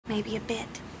maybe a bit.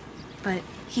 But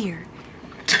here.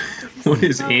 What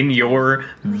is in your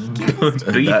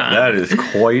that is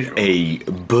quite a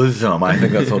bosom. I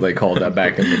think that's what they called that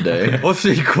back in the day. What's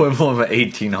the equivalent of an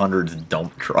 1800s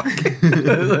dump truck?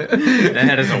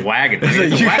 That is a wagon.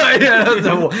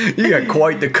 You got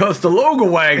quite the Custaloga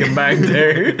wagon back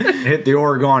there. Hit the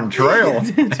Oregon Trail.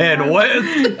 Head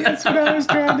west. That's what I was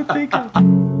trying to think of.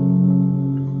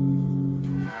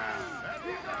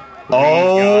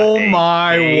 Oh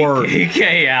my word.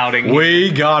 KK outing. We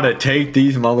gotta take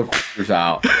these motherfuckers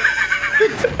out.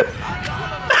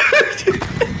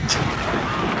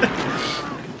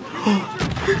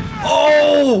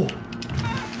 Oh!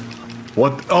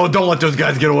 What? Oh, don't let those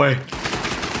guys get away.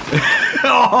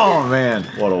 Oh man,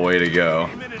 what a way to go.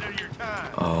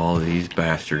 Oh, these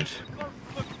bastards.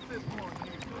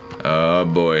 Oh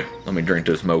boy, let me drink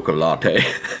this mocha latte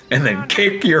and then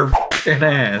kick your f***ing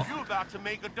ass.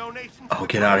 Oh,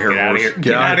 get out of here, horse.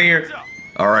 Get out of here.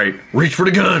 All right, reach for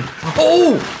the gun.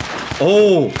 Oh!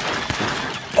 Oh!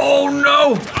 Oh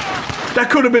no! That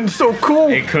could have been so cool.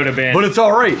 It could have been. But it's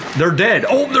all right. They're dead.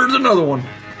 Oh, there's another one.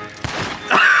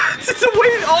 It's a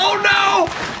wait. Oh no!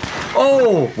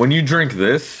 Oh, when you drink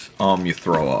this, you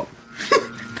throw up.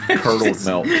 Curdled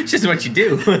milk. It's just what you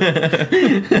do.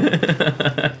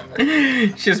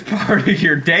 It's just part of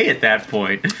your day at that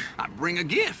point. I bring a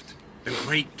gift. A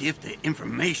great gift of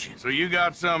information. So you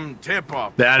got some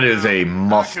tip-off. That is a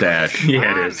mustache.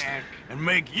 Yeah, it is. And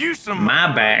make you some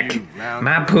my back,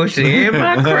 my pussy, and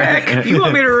my crack. You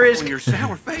want me to risk Your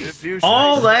sour face.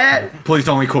 all that? Please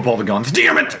don't equip all the guns.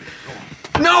 Damn it!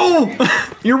 No!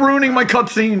 You're ruining my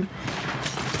cutscene.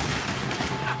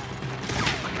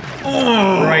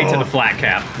 Oh. Right to the flat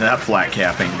cap. That flat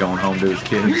cap ain't going home to his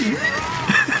kids.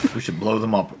 We should blow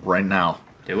them up right now.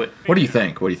 Do it. What do you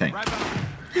think? What do you think?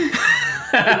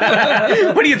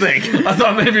 What do you think? I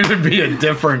thought maybe it would be a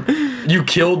different. You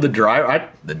killed the driver.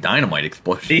 The dynamite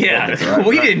explosion. Yeah,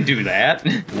 we didn't do that.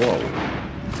 Whoa.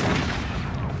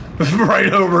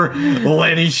 Right over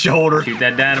Lenny's shoulder. Shoot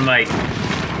that dynamite.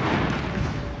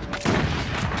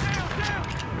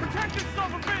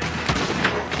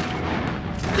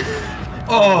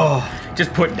 Oh.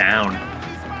 Just put down.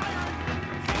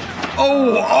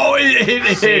 Oh,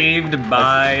 it Saved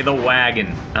by the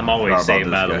wagon. I'm always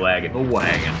saved by the wagon. The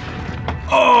wagon.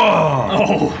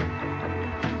 Oh.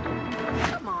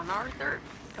 Come on, Arthur.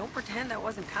 Don't pretend that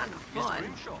wasn't kind of fun.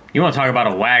 You want to talk about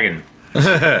a wagon?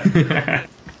 Damn.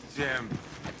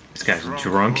 This guy's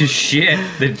drunk as shit.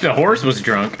 The horse was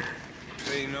drunk.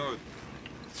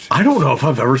 I don't know if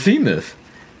I've ever seen this.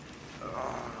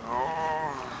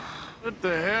 What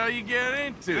the hell you get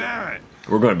into?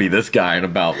 We're going to be this guy in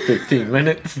about 15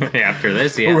 minutes. After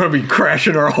this, yeah. We're going to be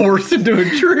crashing our horse into a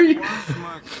tree.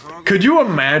 Could you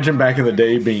imagine back in the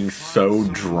day being so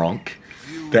drunk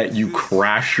that you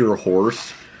crash your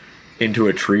horse into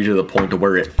a tree to the point to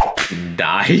where it f***ing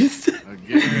dies?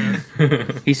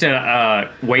 He said,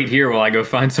 wait here while I go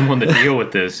find someone to deal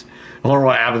with this. I wonder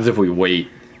what happens if we wait.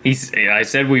 I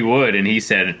said we would, and he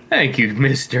said, thank you,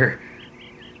 mister.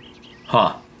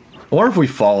 Huh. I wonder if we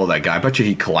follow that guy. I bet you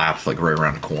he collapsed like right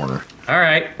around the corner. All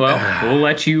right, well, we'll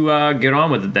let you get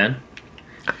on with it then.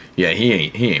 Yeah, he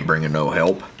ain't bringing no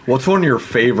help. What's one of your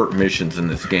favorite missions in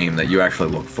this game that you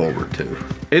actually look forward to?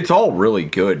 It's all really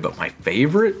good, but my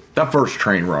favorite? That first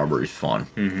train robbery is fun.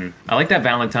 Mm-hmm. I like that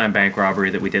Valentine bank robbery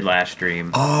that we did last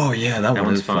stream. Oh, yeah, that one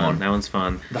one's is fun. That one's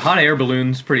fun. The hot air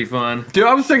balloon's pretty fun. Dude,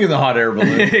 I was thinking the hot air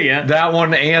balloon. Yeah. That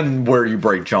one and where you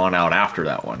break John out after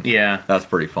that one. Yeah. That's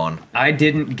pretty fun. I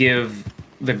didn't give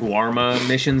the Guarma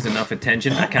missions enough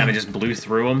attention. I kind of just blew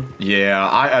through them. Yeah,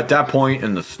 at that point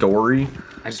in the story...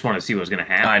 I just wanted to see what was going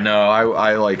to happen. I know,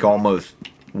 I like almost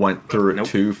went through it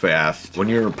too fast. When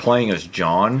you're playing as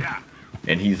John,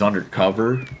 and he's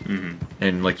undercover,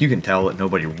 and like you can tell that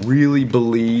nobody really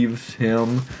believes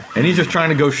him, and he's just trying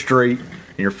to go straight,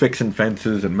 and you're fixing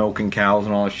fences and milking cows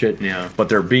and all that shit. Yeah. But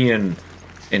they're being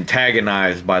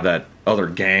antagonized by that other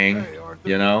gang,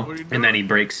 you know? And then he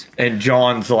breaks. And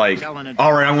John's like,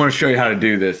 all right, I'm going to show you how to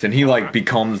do this. And he like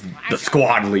becomes the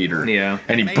squad leader. Yeah.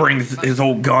 And he brings his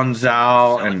old guns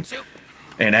out,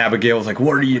 and Abigail's like,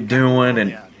 what are you doing?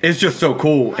 And it's just so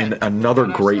cool. And another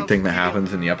great thing that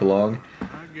happens in the epilogue,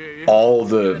 all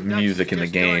the music in the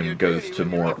game goes to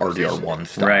more RDR1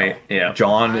 style. Right, yeah.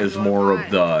 John is more of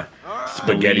the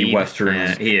spaghetti lead. westerns.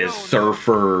 Yeah, he is.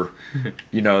 Surfer,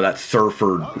 you know, that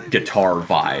surfer guitar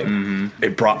vibe.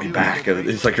 It brought me back.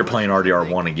 It's like you're playing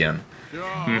RDR1 again.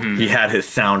 He had his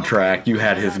soundtrack. You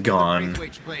had his gun.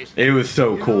 It was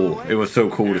so cool. It was so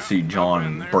cool to see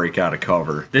John break out of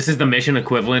cover. This is the mission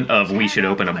equivalent of we should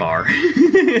open a bar.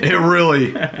 It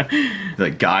really,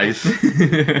 like, guys,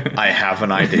 I have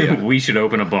an idea. We should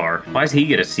open a bar. Why does he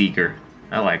get a seeker?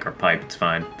 I like our pipe. It's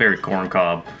fine. Very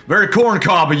corncob. Very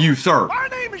corncob of you, sir. My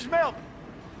name is Milton.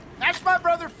 That's my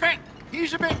brother Fenton.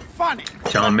 He's a bit funny.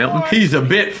 John Milton. He's a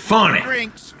bit funny.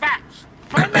 Drinks fast.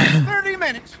 For the next 30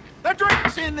 minutes, the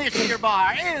drinks in this here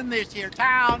bar, in this here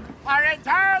town, are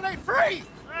entirely free.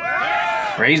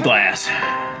 Raise glass.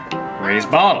 Raise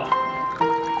bottle.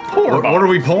 Pour What bottle. are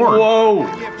we pouring? Whoa.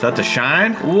 Is that the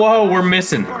shine? Whoa, we're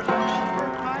missing.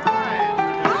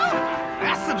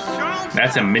 That's some strong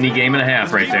That's a mini game and a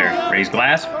half right there. Raise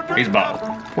glass. Raise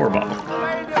bottle. Pour bottle.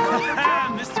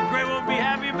 Mr. Gray won't be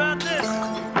happy about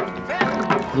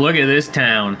this. Look at this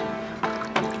town.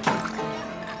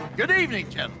 Good evening,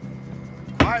 gentlemen.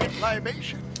 Quiet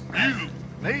libation. You.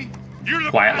 Me? You're the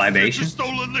Quiet bastard libation? that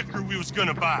stole the liquor we was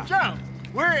gonna buy. Joe,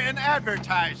 we're in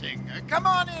advertising. Come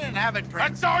on in and have a drink.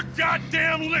 That's our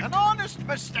goddamn liquor. An honest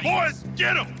mistake. Boys,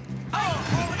 get him.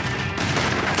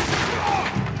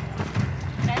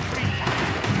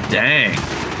 Dang.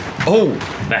 Oh,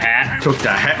 The hat. took the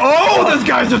hat. Oh, this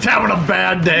guy's just having a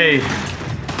bad day.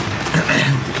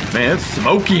 Man, it's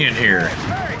smoky in here. We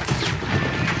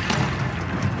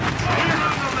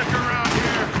run the liquor around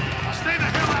here. Stay the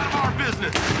hell out of our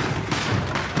business.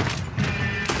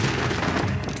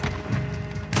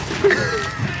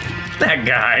 That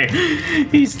guy.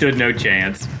 He stood no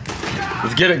chance.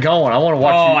 Let's get it going. I want to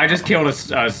watch Oh, you. I just killed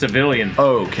a civilian.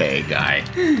 Okay, guy.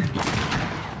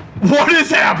 What is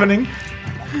happening?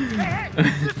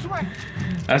 This way.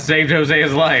 I saved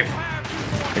Jose's life.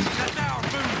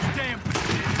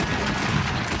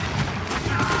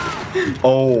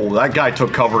 Oh, that guy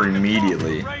took cover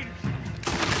immediately. Let's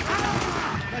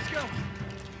go.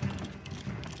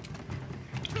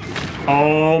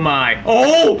 Oh my.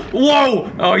 Oh!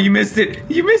 Whoa! Oh, you missed it.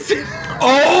 You missed it.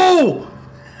 Oh!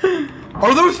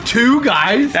 Are those two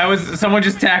guys? That was someone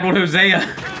just tackled Hosea.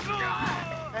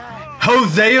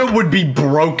 Hosea would be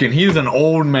broken. He is an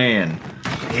old man.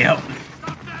 Yep.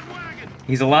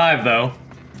 He's alive though.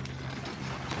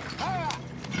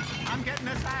 I'm getting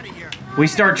us out of here. We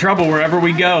start trouble wherever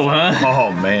we go, huh?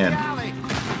 Oh, man. Alley.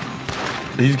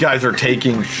 These guys are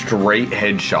taking straight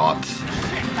headshots.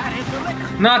 That is the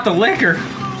liquor. Not the liquor.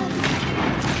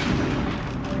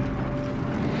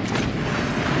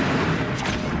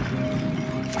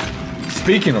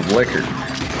 Speaking of liquor,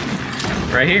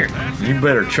 Right here. you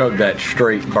better chug that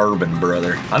straight bourbon,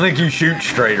 brother. I think you shoot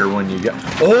straighter when you got...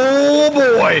 Oh,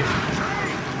 boy!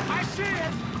 I see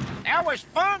it. That was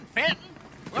fun, Fenton.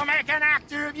 We'll make an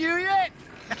actor of you yet.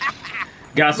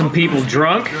 Got some people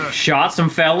drunk, shot some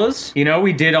fellas. You know,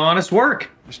 we did honest work.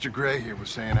 Mr. Gray here was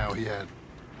saying how he had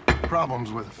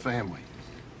problems with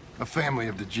a family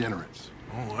of degenerates.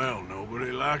 Oh, well,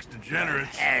 nobody likes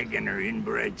degenerates. Hag and her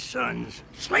inbred sons.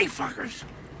 Slave fuckers.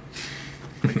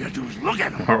 All you gotta do is look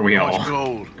at them. Aren't we all? Watch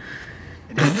gold.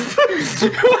 That's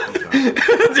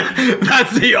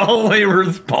the only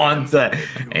response that...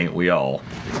 Ain't we all?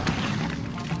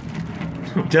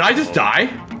 Did I just die?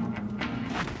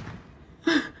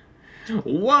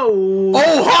 Whoa!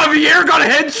 Oh, Javier got a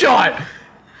headshot!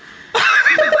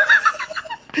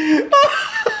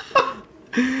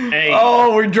 Hey,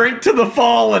 Oh, we drink to the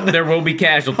fallen. there will be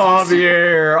casualties.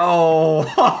 Javier.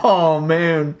 Oh,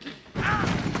 man.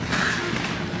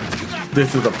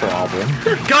 This is a problem.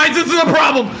 Guys, this is a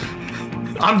problem!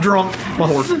 I'm drunk. My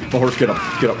horse, get up,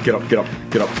 get up, get up, get up,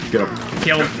 get up, get up.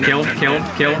 Kill him, kill him, kill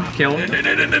him, kill him, kill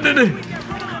him.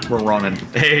 We're running.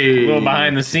 Hey. A little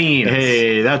behind the scenes.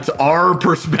 Hey, that's our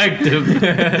perspective.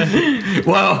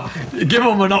 Well, give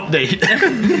them an update.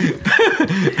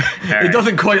 It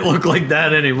doesn't quite look like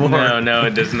that anymore. No,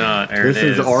 it does not. There This it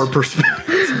is our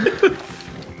perspective.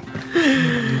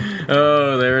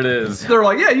 Oh, there it is. They're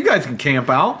like, yeah, you guys can camp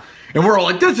out. And we're all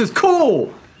like, this is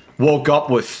cool. Woke up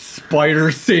with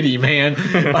Spider City, man.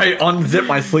 I unzipped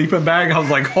my sleeping bag. I was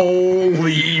like,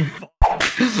 holy fuck.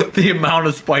 The amount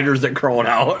of spiders that crawled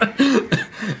out.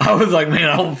 I was like, man,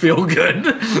 I don't feel good.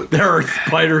 There are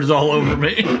spiders all over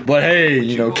me. But hey,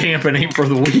 you know, camping ain't for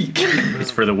the weak.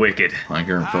 It's for the wicked. Like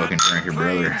you're a fucking drinker,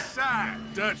 brother. Side,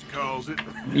 Dutch calls it.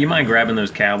 You mind grabbing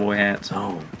those cowboy hats?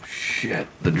 Oh, shit.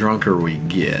 The drunker we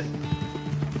get,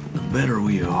 the better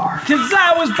we are. 'Cause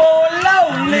I was born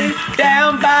lonely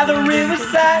down by the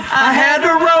riverside. I had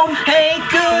to roam, ain't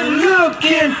good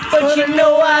looking, but But you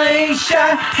know I ain't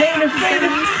shy, ain't afraid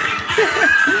of.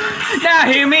 Now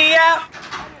hear me out.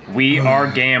 We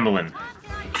are gambling.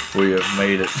 We have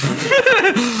made it.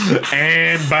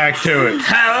 And back to it.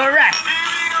 All right.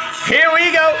 Here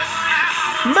we go.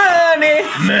 Money.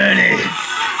 Money.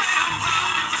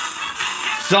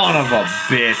 Son of a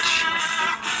bitch.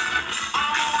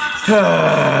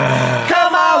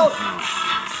 Come on.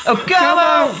 Oh, come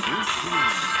on.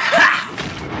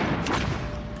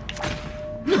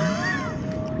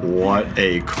 What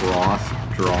a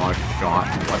cross-draw shot.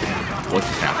 What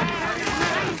just happened?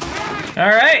 All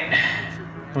right.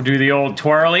 We'll do the old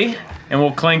twirly, and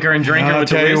we'll clinker and drink it I'll with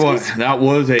the tell you whiskeys. what, that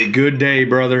was a good day,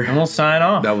 brother. And we'll sign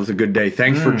off. That was a good day.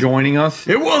 Thanks for joining us.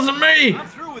 It wasn't me.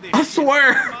 I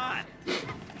swear.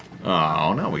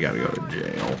 Oh, now we gotta go to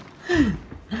jail.